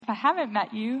I haven't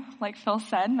met you, like Phil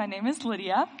said, my name is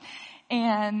Lydia,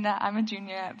 and I'm a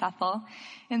junior at Bethel.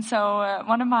 And so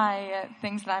one of my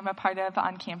things that I'm a part of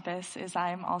on campus is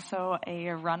I'm also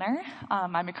a runner.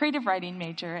 I'm a creative writing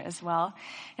major as well.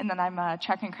 And then I'm a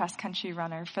track and cross country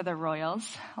runner for the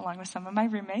Royals, along with some of my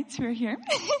roommates who are here.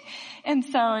 And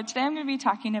so today I'm going to be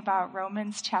talking about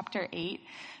Romans chapter 8,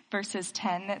 verses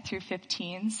 10 through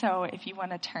 15. So if you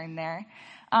want to turn there.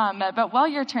 But while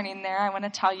you're turning there, I want to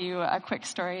tell you a quick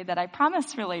story that I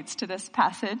promise relates to this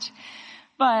passage.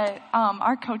 But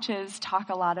our coaches talk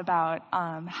a lot about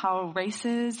how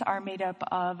races are made up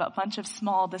of a bunch of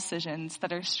small decisions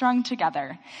that are strung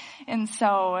together. And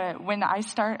so when I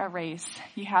start a race,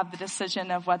 you have the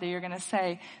decision of whether you're going to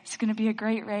say, it's going to be a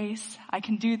great race, I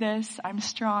can do this, I'm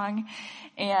strong,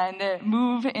 and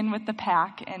move in with the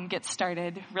pack and get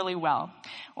started really well.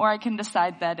 Or I can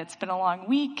decide that it's been a long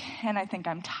week and I think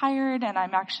I'm tired and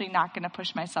I'm actually not going to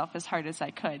push myself as hard as I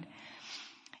could.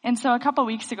 And so a couple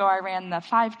weeks ago, I ran the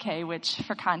 5K, which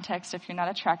for context, if you're not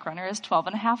a track runner, is 12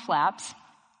 and a half laps.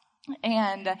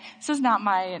 And this is not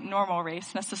my normal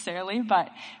race necessarily, but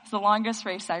it's the longest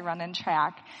race I run in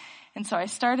track. And so I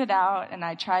started out and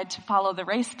I tried to follow the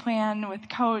race plan with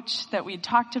coach that we'd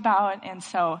talked about. And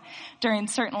so during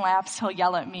certain laps, he'll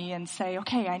yell at me and say,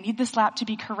 okay, I need this lap to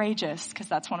be courageous, because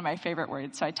that's one of my favorite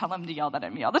words. So I tell him to yell that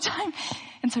at me all the time.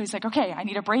 And so he's like, okay, I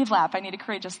need a brave lap. I need a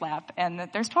courageous lap. And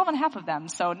there's 12 and a half of them.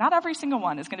 So not every single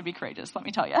one is going to be courageous, let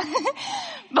me tell you.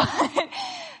 But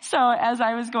so as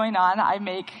I was going on, I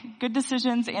make good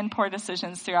decisions and poor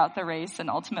decisions throughout the race, and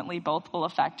ultimately both will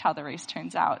affect how the race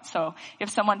turns out. So if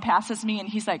someone passes me and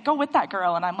he's like, go with that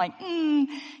girl, and I'm like,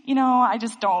 I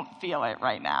just don't feel it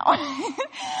right now,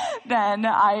 then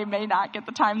I may not get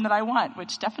the time that I want,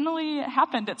 which definitely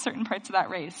happened at certain parts of that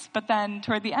race. But then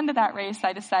toward the end of that race,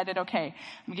 I decided, okay,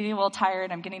 I'm getting a little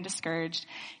tired, I'm getting discouraged,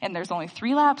 and there's only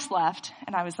 3 laps left,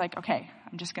 and I was like, okay,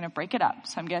 I'm just going to break it up.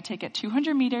 So I'm going to take it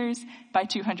 200 meters by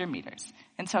 200 meters.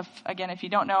 And so, if you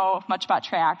don't know much about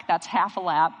track, that's half a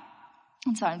lap.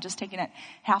 And so I'm just taking it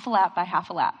half a lap by half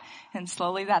a lap. And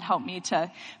slowly that helped me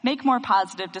to make more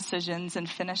positive decisions and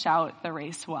finish out the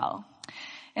race well.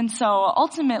 And so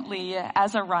ultimately,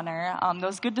 as a runner,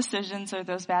 those good decisions or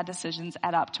those bad decisions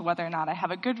add up to whether or not I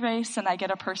have a good race and I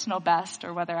get a personal best,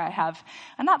 or whether I have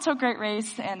a not so great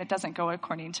race and it doesn't go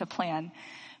according to plan.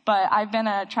 But I've been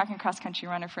a track and cross country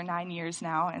runner for 9 years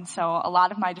now, and so a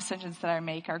lot of my decisions that I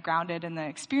make are grounded in the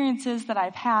experiences that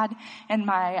I've had and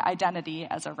my identity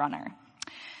as a runner.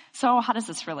 So how does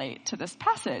this relate to this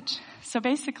passage? So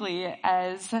basically,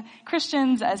 as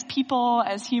Christians, as people,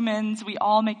 as humans, we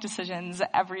all make decisions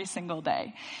every single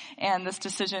day. And this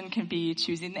decision can be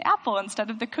choosing the apple instead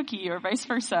of the cookie, or vice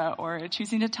versa, or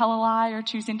choosing to tell a lie or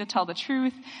choosing to tell the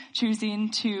truth,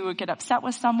 choosing to get upset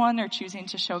with someone or choosing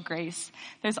to show grace.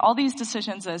 There's all these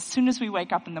decisions. As soon as we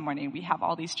wake up in the morning, we have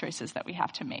all these choices that we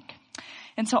have to make.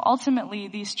 And so ultimately,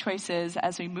 these choices,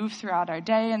 as we move throughout our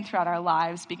day and throughout our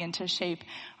lives, begin to shape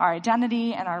our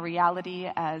identity and our reality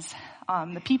as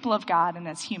the people of God and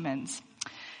as humans.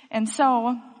 And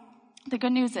so the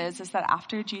good news is that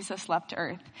after Jesus left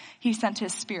earth, he sent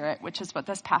his Spirit, which is what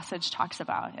this passage talks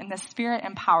about. And the Spirit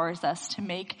empowers us to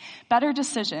make better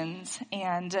decisions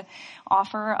and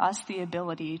offer us the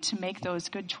ability to make those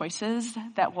good choices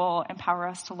that will empower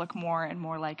us to look more and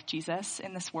more like Jesus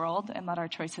in this world, and let our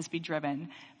choices be driven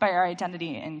by our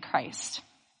identity in Christ.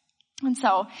 And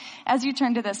so, as you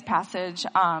turn to this passage,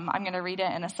 I'm going to read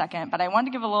it in a second, but I want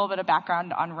to give a little bit of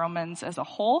background on Romans as a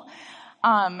whole.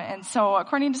 And so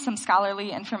according to some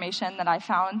scholarly information that I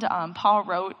found, Paul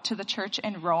wrote to the church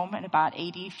in Rome in about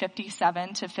AD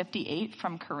 57 to 58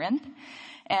 from Corinth,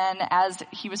 and as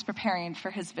he was preparing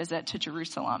for his visit to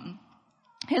Jerusalem.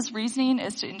 His reasoning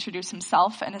is to introduce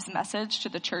himself and his message to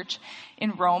the church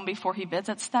in Rome before he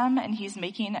visits them, and he's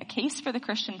making a case for the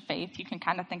Christian faith. You can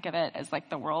kind of think of it as like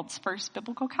the world's first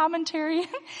biblical commentary.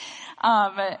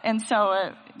 And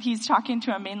so he's talking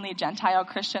to a mainly Gentile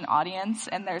Christian audience,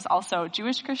 and there's also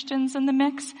Jewish Christians in the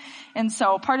mix. And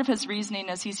so part of his reasoning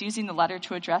is he's using the letter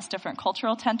to address different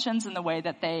cultural tensions in the way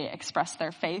that they express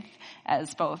their faith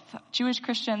as both Jewish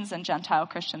Christians and Gentile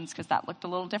Christians, because that looked a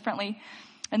little differently.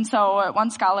 And so one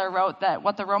scholar wrote that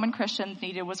what the Roman Christians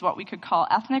needed was what we could call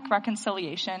ethnic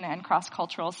reconciliation and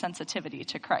cross-cultural sensitivity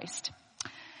to Christ.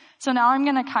 So now I'm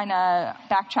going to kind of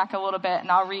backtrack a little bit,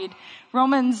 and I'll read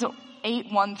Romans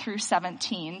 8, 1 through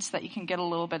 17, so that you can get a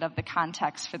little bit of the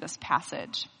context for this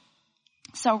passage.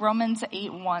 So Romans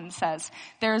 8:1 says,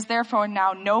 "There is therefore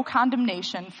now no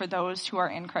condemnation for those who are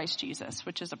in Christ Jesus,"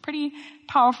 which is a pretty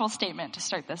powerful statement to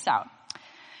start this out.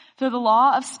 "For the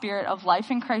law of Spirit of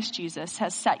life in Christ Jesus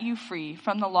has set you free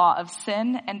from the law of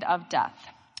sin and of death.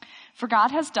 For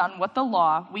God has done what the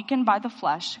law, weakened by the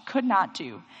flesh, could not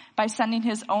do, by sending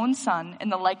his own Son in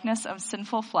the likeness of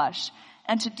sinful flesh.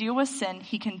 And to deal with sin,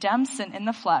 he condemned sin in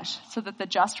the flesh, so that the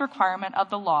just requirement of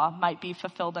the law might be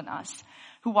fulfilled in us,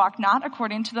 who walk not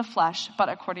according to the flesh, but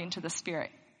according to the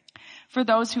Spirit. For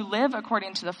those who live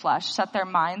according to the flesh set their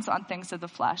minds on things of the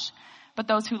flesh, but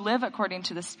those who live according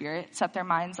to the Spirit set their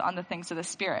minds on the things of the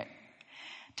Spirit.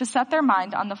 To set their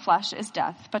mind on the flesh is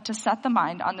death, but to set the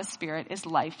mind on the Spirit is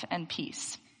life and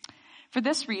peace. For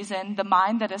this reason, the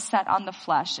mind that is set on the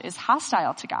flesh is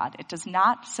hostile to God. It does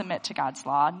not submit to God's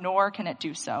law, nor can it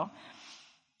do so.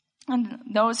 And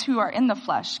those who are in the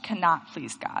flesh cannot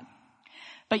please God.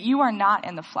 But you are not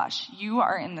in the flesh. You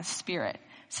are in the Spirit,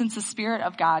 since the Spirit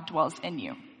of God dwells in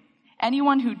you.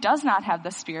 Anyone who does not have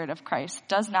the Spirit of Christ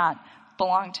does not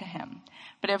belong to him.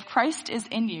 But if Christ is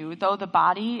in you, though the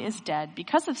body is dead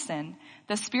because of sin,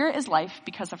 the Spirit is life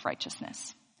because of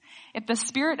righteousness. If the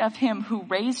Spirit of him who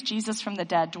raised Jesus from the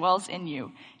dead dwells in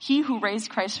you, he who raised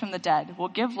Christ from the dead will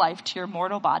give life to your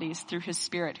mortal bodies through his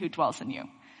Spirit who dwells in you.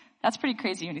 That's pretty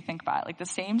crazy when you think about it. Like the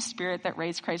same Spirit that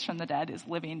raised Christ from the dead is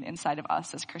living inside of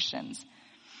us as Christians.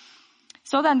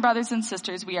 So then, brothers and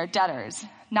sisters, we are debtors,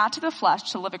 not to the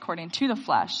flesh to live according to the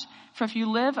flesh. For if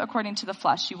you live according to the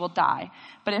flesh, you will die.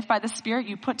 But if by the Spirit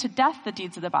you put to death the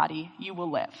deeds of the body, you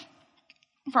will live.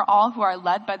 For all who are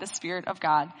led by the Spirit of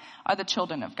God are the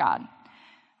children of God.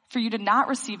 For you did not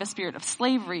receive a spirit of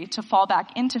slavery to fall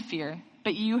back into fear,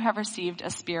 but you have received a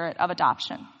spirit of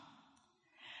adoption.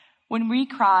 When we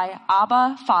cry,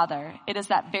 Abba, Father, it is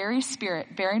that very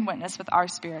Spirit bearing witness with our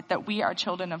spirit that we are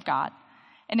children of God.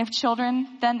 And if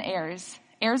children, then heirs,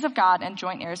 heirs of God and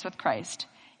joint heirs with Christ,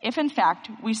 if in fact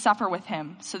we suffer with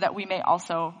him, so that we may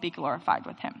also be glorified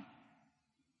with him.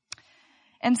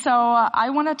 And so I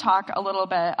want to talk a little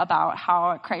bit about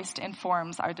how Christ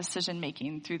informs our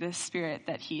decision-making through the Spirit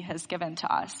that he has given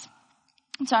to us.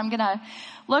 So I'm going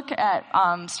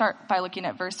to start by looking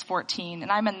at verse 14,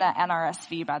 and I'm in the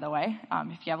NRSV, by the way.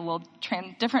 If you have a little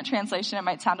different translation, it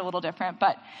might sound a little different,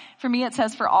 but for me it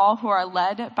says, for all who are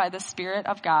led by the Spirit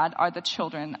of God are the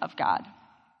children of God.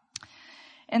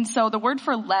 And so the word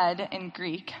for led in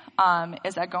Greek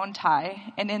is agontai,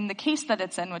 and in the case that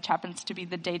it's in, which happens to be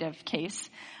the dative case,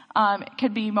 it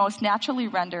could be most naturally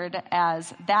rendered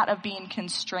as that of being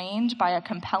constrained by a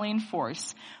compelling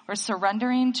force or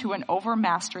surrendering to an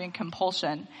overmastering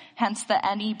compulsion, hence the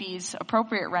NEB's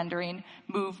appropriate rendering,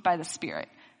 moved by the Spirit.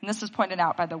 And this is pointed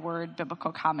out by the Word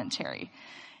Biblical Commentary.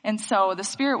 And so the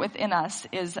Spirit within us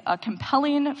is a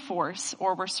compelling force,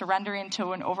 or we're surrendering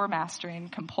to an overmastering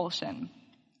compulsion,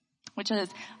 which is,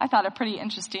 I thought, a pretty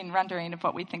interesting rendering of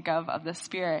what we think of the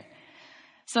Spirit.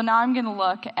 So now I'm going to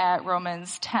look at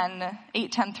Romans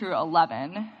 8:10 through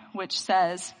 11, which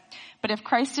says, but if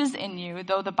Christ is in you,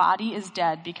 though the body is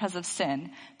dead because of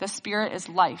sin, the Spirit is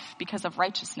life because of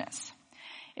righteousness.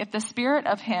 If the Spirit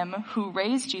of him who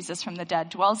raised Jesus from the dead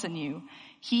dwells in you,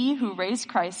 he who raised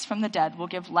Christ from the dead will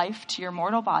give life to your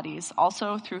mortal bodies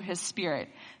also through his Spirit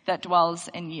that dwells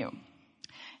in you.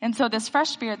 And so this fresh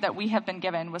Spirit that we have been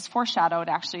given was foreshadowed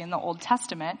actually in the Old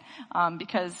Testament,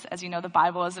 because, as you know, the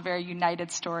Bible is a very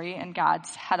united story, and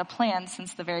God's had a plan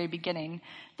since the very beginning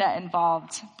that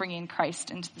involved bringing Christ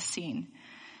into the scene.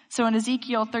 So in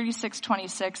Ezekiel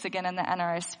 36:26, again in the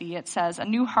NRSV, it says, a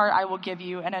new heart I will give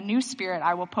you, and a new spirit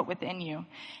I will put within you,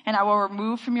 and I will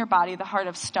remove from your body the heart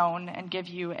of stone and give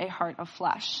you a heart of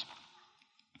flesh.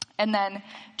 And then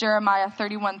Jeremiah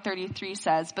 31:33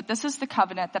 says, but this is the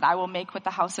covenant that I will make with the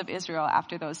house of Israel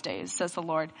after those days, says the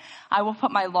Lord. I will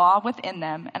put my law within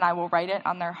them, and I will write it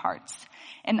on their hearts.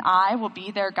 And I will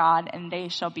be their God, and they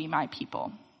shall be my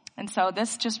people. And so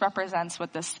this just represents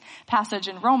what this passage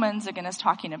in Romans, again, is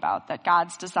talking about, that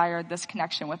God's desired this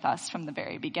connection with us from the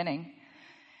very beginning.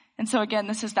 And so again,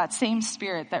 this is that same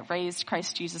Spirit that raised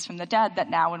Christ Jesus from the dead,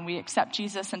 that now when we accept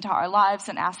Jesus into our lives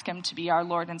and ask him to be our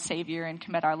Lord and Savior and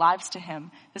commit our lives to him,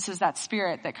 this is that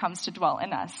Spirit that comes to dwell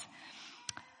in us.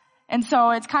 And so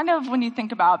it's kind of, when you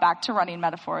think about back to running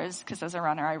metaphors, because as a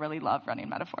runner, I really love running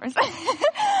metaphors.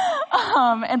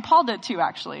 And Paul did too,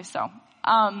 actually. So,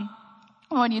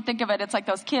 when you think of it, it's like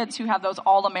those kids who have those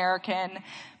all-American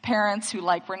parents who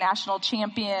were national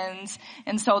champions.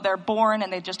 And so they're born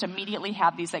and they just immediately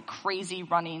have these crazy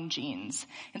running genes.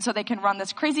 And so they can run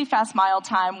this crazy fast mile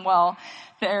time while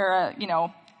their,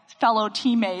 fellow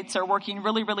teammates are working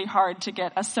really, really hard to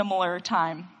get a similar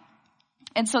time.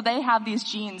 And so they have these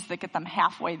genes that get them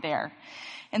halfway there.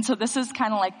 And so this is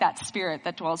kind of like that Spirit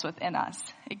that dwells within us.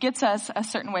 It gets us a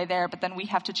certain way there, but then we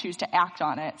have to choose to act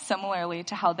on it, similarly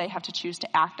to how they have to choose to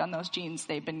act on those genes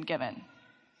they've been given.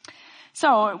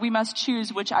 So we must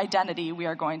choose which identity we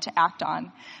are going to act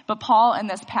on. But Paul in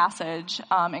this passage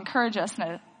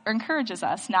encourages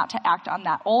us not to act on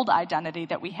that old identity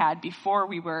that we had before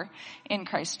we were in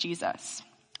Christ Jesus.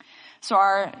 So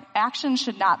our actions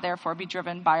should not therefore be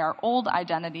driven by our old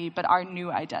identity, but our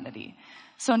new identity.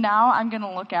 So now I'm going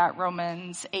to look at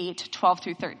Romans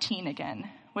 8:12-13 again,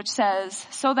 which says,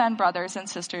 "So then, brothers and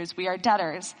sisters, we are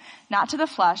debtors, not to the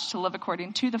flesh, to live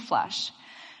according to the flesh.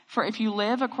 For if you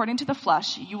live according to the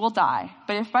flesh, you will die.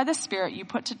 But if by the Spirit you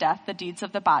put to death the deeds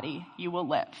of the body, you will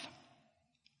live."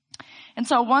 And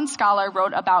so one scholar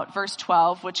wrote about verse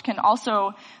 12, which can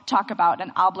also talk about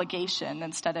an obligation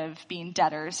instead of being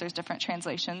debtors. There's different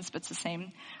translations, but it's the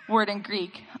same word in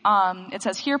Greek. It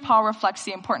says, "Here Paul reflects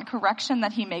the important correction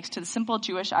that he makes to the simple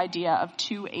Jewish idea of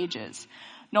two ages.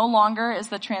 No longer is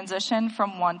the transition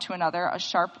from one to another a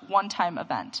sharp one-time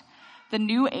event. The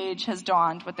new age has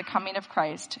dawned with the coming of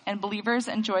Christ, and believers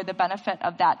enjoy the benefit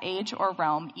of that age or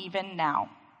realm even now.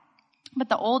 But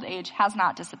the old age has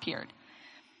not disappeared.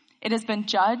 It has been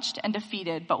judged and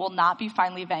defeated, but will not be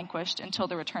finally vanquished until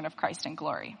the return of Christ in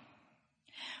glory.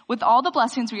 With all the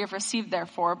blessings we have received,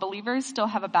 therefore, believers still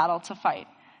have a battle to fight.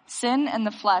 Sin and the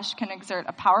flesh can exert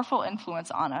a powerful influence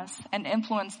on us, an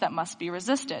influence that must be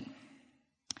resisted."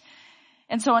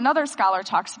 And so another scholar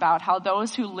talks about how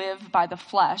those who live by the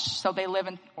flesh, so they live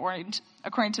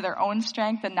according to their own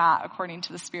strength and not according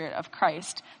to the Spirit of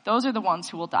Christ, those are the ones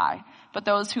who will die. But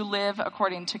those who live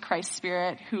according to Christ's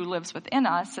Spirit, who lives within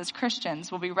us as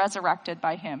Christians, will be resurrected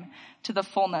by him to the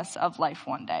fullness of life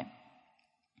one day.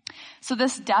 So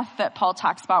this death that Paul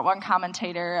talks about, one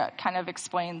commentator kind of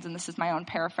explains, and this is my own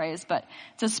paraphrase, but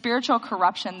it's a spiritual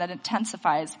corruption that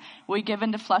intensifies when we give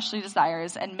into fleshly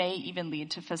desires and may even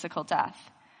lead to physical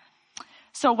death.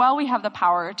 So while we have the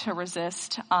power to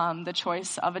resist the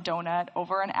choice of a donut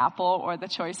over an apple or the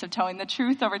choice of telling the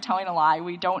truth over telling a lie,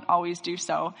 we don't always do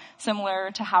so.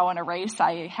 Similar to how in a race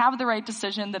I have the right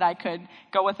decision that I could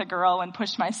go with a girl and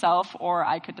push myself, or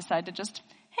I could decide to just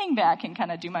hang back and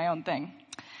kind of do my own thing.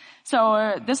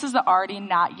 So this is the already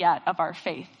not yet of our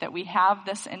faith, that we have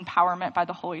this empowerment by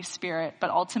the Holy Spirit,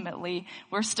 but ultimately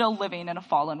we're still living in a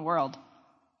fallen world.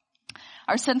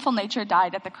 Our sinful nature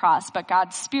died at the cross, but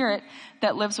God's Spirit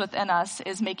that lives within us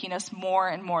is making us more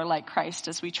and more like Christ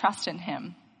as we trust in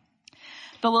him.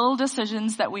 The little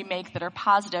decisions that we make that are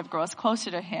positive grow us closer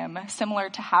to him, similar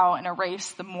to how in a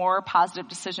race, the more positive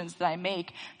decisions that I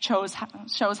make shows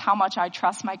how much I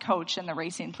trust my coach and the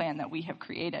racing plan that we have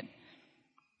created.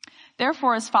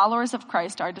 Therefore, as followers of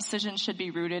Christ, our decisions should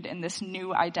be rooted in this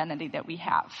new identity that we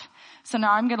have. So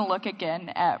now I'm going to look again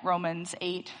at Romans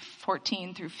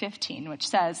 8:14-15, which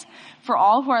says, "For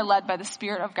all who are led by the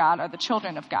Spirit of God are the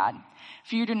children of God.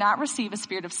 For you do not receive a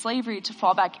spirit of slavery to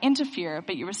fall back into fear,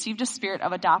 but you received a spirit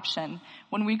of adoption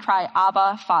when we cry,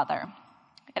 'Abba, Father.'"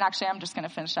 And actually, I'm just going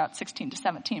to finish out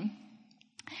 16-17.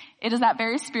 "It is that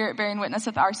very Spirit bearing witness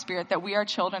with our spirit that we are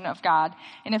children of God.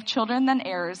 And if children, then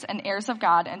heirs, and heirs of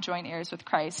God, and joint heirs with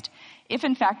Christ, if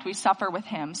in fact we suffer with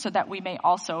him, so that we may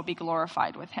also be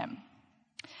glorified with him."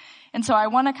 And so I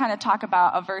want to kind of talk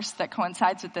about a verse that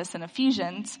coincides with this in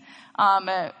Ephesians,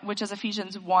 which is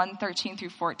Ephesians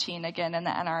 1:13-14, again in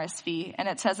the NRSV. And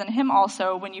it says, "In him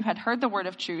also, when you had heard the word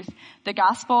of truth, the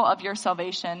gospel of your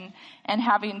salvation, and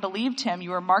having believed him, you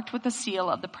were marked with the seal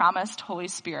of the promised Holy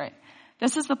Spirit.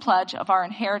 This is the pledge of our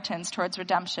inheritance towards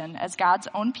redemption as God's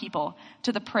own people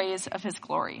to the praise of his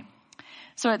glory."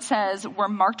 So it says we're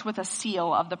marked with a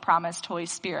seal of the promised Holy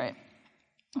Spirit.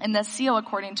 And this seal,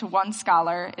 according to one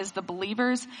scholar, is the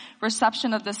believer's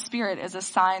reception of the Spirit as a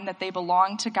sign that they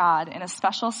belong to God in a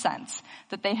special sense,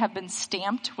 that they have been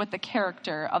stamped with the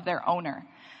character of their owner.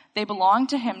 They belong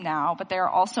to him now, but they are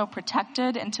also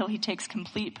protected until he takes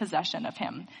complete possession of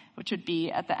him, which would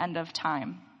be at the end of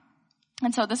time.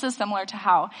 And so this is similar to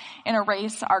how in a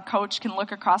race our coach can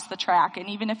look across the track, and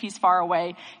even if he's far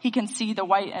away, he can see the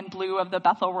white and blue of the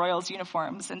Bethel Royals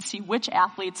uniforms and see which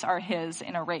athletes are his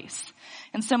in a race.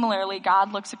 And similarly,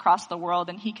 God looks across the world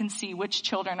and he can see which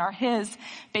children are his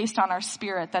based on our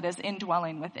spirit that is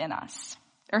indwelling within us,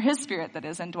 or his spirit that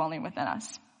is indwelling within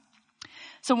us.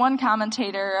 So one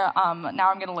commentator,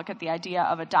 now I'm going to look at the idea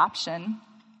of adoption.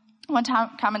 One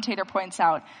commentator points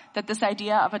out that this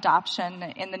idea of adoption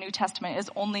in the New Testament is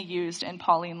only used in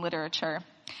Pauline literature.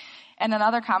 And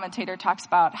another commentator talks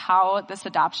about how this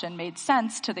adoption made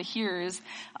sense to the hearers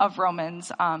of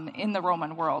Romans in the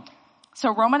Roman world.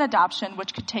 So Roman adoption,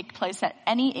 which could take place at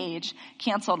any age,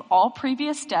 canceled all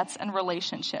previous debts and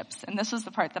relationships. And this was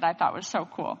the part that I thought was so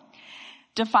cool.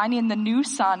 Defining the new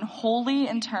son wholly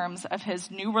in terms of his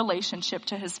new relationship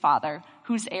to his father,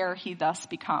 whose heir he thus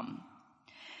become.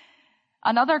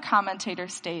 Another commentator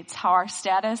states how our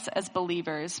status as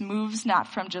believers moves not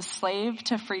from just slave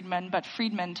to freedman, but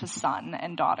freedman to son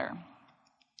and daughter,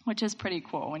 which is pretty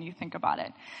cool when you think about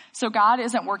it. So God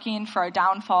isn't working for our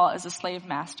downfall as a slave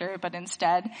master, but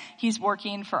instead he's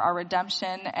working for our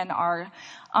redemption and our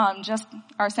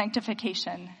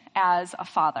sanctification as a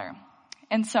father.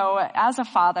 And so as a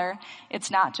father,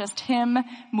 it's not just him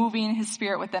moving his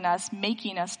spirit within us,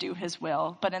 making us do his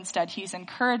will, but instead he's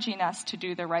encouraging us to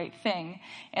do the right thing.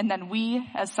 And then we,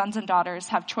 as sons and daughters,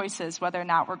 have choices whether or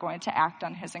not we're going to act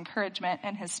on his encouragement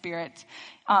and his spirit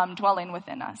dwelling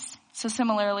within us. So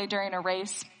similarly, during a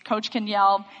race, coach can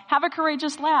yell, "Have a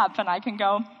courageous lap," and I can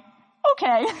go,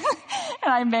 "Okay."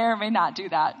 And I may or may not do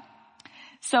that.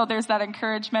 So there's that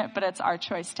encouragement, but it's our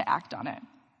choice to act on it.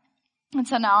 And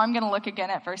so now I'm going to look again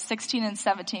at verse 16 and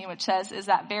 17, which says, "Is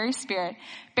that very spirit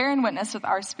bearing witness with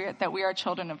our spirit that we are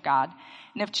children of God?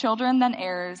 And if children, then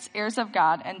heirs, heirs of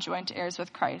God, and joint heirs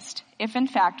with Christ. If in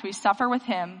fact we suffer with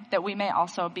him, that we may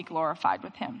also be glorified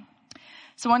with him."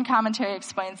 So one commentary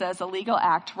explains that as a legal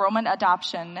act, Roman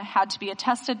adoption had to be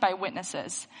attested by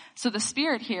witnesses. So the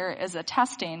Spirit here is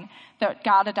attesting that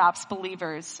God adopts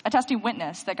believers, attesting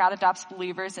witness that God adopts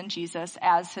believers in Jesus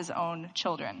as his own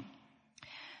children.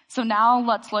 So now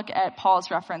let's look at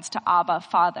Paul's reference to Abba,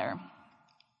 Father,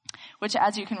 which,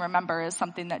 as you can remember, is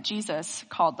something that Jesus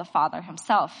called the Father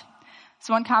himself.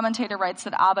 So one commentator writes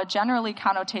that Abba generally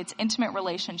connotates intimate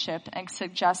relationship and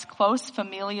suggests close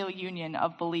familial union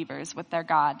of believers with their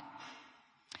God.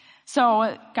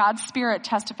 So God's Spirit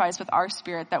testifies with our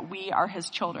spirit that we are his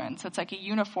children. So it's like a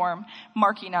uniform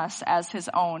marking us as his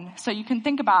own. So you can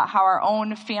think about how our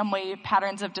own family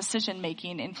patterns of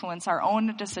decision-making influence our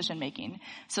own decision-making.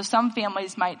 So some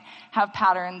families might have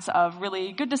patterns of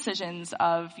really good decisions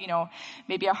of,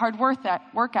 maybe a hard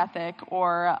work ethic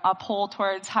or a pull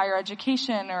towards higher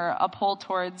education or a pull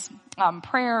towards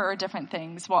prayer or different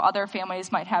things, while other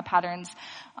families might have patterns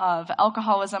of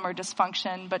alcoholism or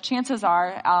dysfunction, but chances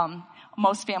are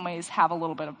most families have a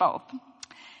little bit of both.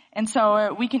 And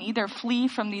so we can either flee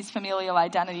from these familial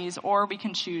identities or we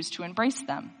can choose to embrace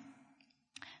them.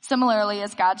 Similarly,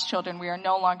 as God's children, we are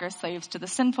no longer slaves to the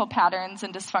sinful patterns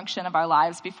and dysfunction of our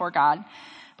lives before God,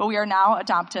 but we are now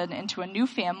adopted into a new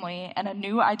family and a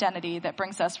new identity that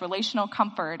brings us relational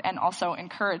comfort and also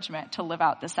encouragement to live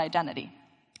out this identity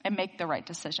and make the right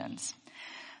decisions.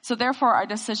 So therefore, our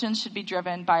decisions should be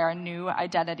driven by our new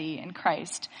identity in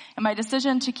Christ. And my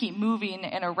decision to keep moving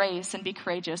in a race and be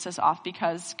courageous is off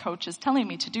because coach is telling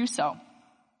me to do so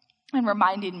and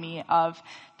reminding me of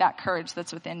that courage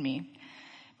that's within me.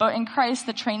 But in Christ,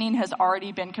 the training has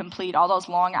already been complete. All those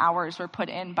long hours were put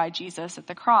in by Jesus at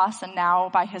the cross, and now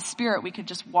by his Spirit, we could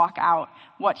just walk out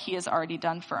what he has already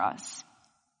done for us.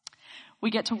 We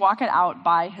get to walk it out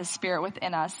by his Spirit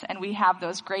within us, and we have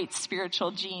those great spiritual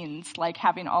genes, like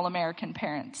having all-American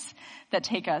parents, that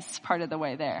take us part of the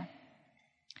way there.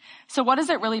 So what does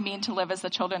it really mean to live as the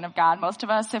children of God? Most of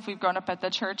us, if we've grown up at the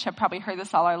church, have probably heard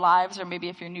this all our lives, or maybe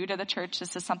if you're new to the church,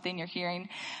 this is something you're hearing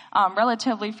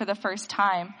relatively for the first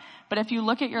time. But if you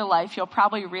look at your life, you'll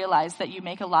probably realize that you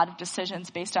make a lot of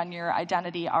decisions based on your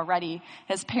identity already.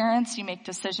 As parents, you make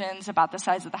decisions about the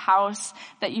size of the house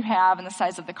that you have and the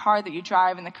size of the car that you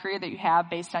drive and the career that you have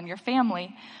based on your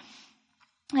family.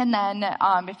 And then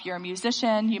if you're a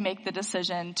musician, you make the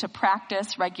decision to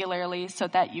practice regularly so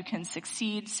that you can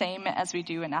succeed, same as we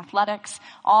do in athletics.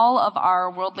 All of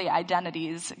our worldly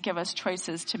identities give us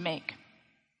choices to make.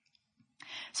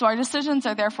 So our decisions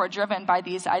are therefore driven by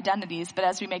these identities, but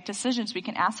as we make decisions, we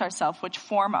can ask ourselves, which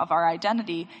form of our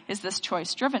identity is this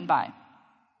choice driven by?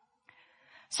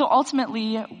 So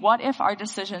ultimately, what if our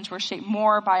decisions were shaped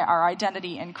more by our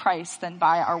identity in Christ than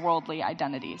by our worldly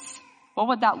identities? What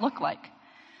would that look like?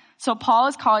 So Paul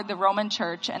is calling the Roman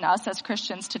church and us as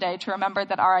Christians today to remember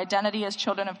that our identity as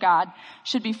children of God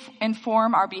should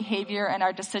inform our behavior and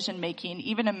our decision making,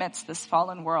 even amidst this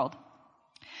fallen world.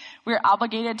 We are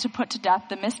obligated to put to death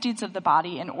the misdeeds of the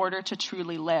body in order to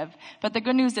truly live. But the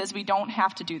good news is we don't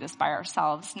have to do this by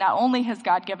ourselves. Not only has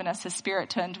God given us his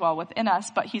Spirit to indwell within us,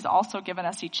 but he's also given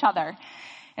us each other.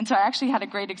 And so I actually had a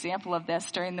great example of this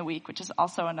during the week, which is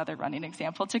also another running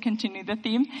example to continue the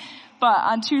theme. But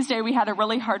on Tuesday, we had a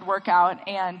really hard workout,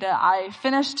 and I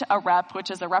finished a rep, which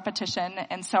is a repetition.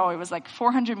 And so it was like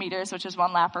 400 meters, which is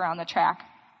one lap around the track.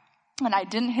 And I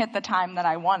didn't hit the time that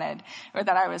I wanted or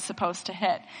that I was supposed to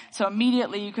hit. So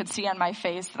immediately you could see on my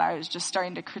face that I was just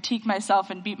starting to critique myself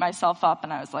and beat myself up.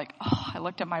 And I was like, I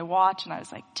looked at my watch and I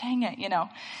was like, dang it,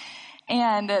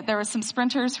 And there were some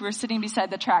sprinters who were sitting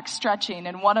beside the track stretching.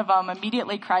 And one of them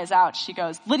immediately cries out. She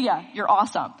goes, "Lydia, you're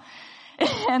awesome."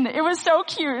 And it was so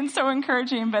cute and so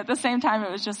encouraging. But at the same time,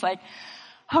 it was just like,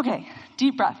 okay,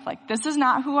 deep breath. Like, this is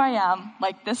not who I am.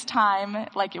 Like, this time,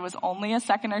 like, it was only a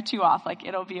second or two off. Like,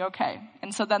 it'll be okay.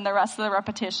 And so then the rest of the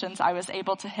repetitions I was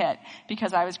able to hit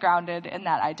because I was grounded in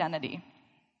that identity.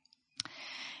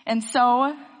 And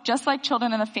so, just like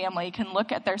children in a family can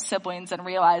look at their siblings and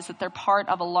realize that they're part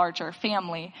of a larger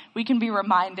family, we can be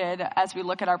reminded as we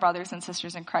look at our brothers and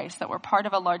sisters in Christ that we're part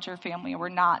of a larger family and we're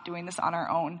not doing this on our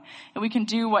own. And we can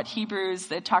do what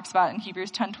it talks about in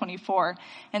Hebrews 10:24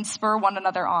 and spur one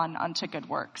another on unto good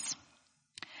works.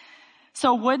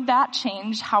 So would that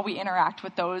change how we interact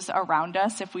with those around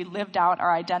us if we lived out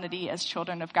our identity as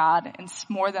children of God and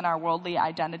more than our worldly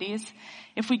identities?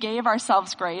 If we gave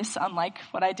ourselves grace, unlike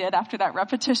what I did after that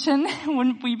repetition,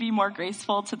 wouldn't we be more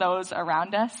graceful to those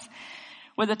around us?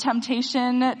 Would the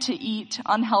temptation to eat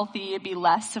unhealthy be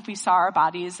less if we saw our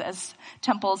bodies as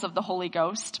temples of the Holy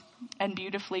Ghost and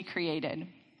beautifully created?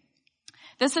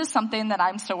 This is something that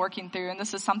I'm still working through, and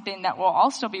this is something that we'll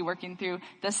also be working through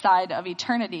this side of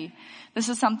eternity. This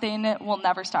is something that we'll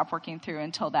never stop working through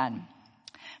until then.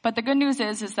 But the good news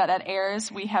is that at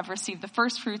Heirs, we have received the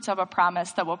first fruits of a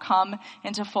promise that will come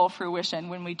into full fruition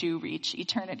when we do reach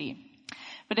eternity.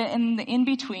 But in the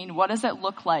in-between, what does it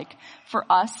look like for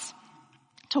us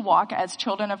to walk as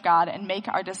children of God and make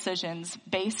our decisions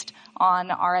based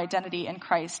on our identity in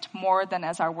Christ more than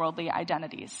as our worldly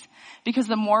identities? Because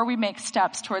the more we make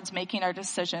steps towards making our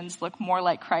decisions look more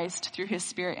like Christ through his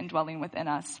Spirit indwelling within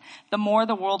us, the more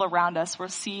the world around us will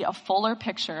see a fuller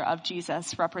picture of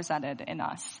Jesus represented in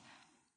us.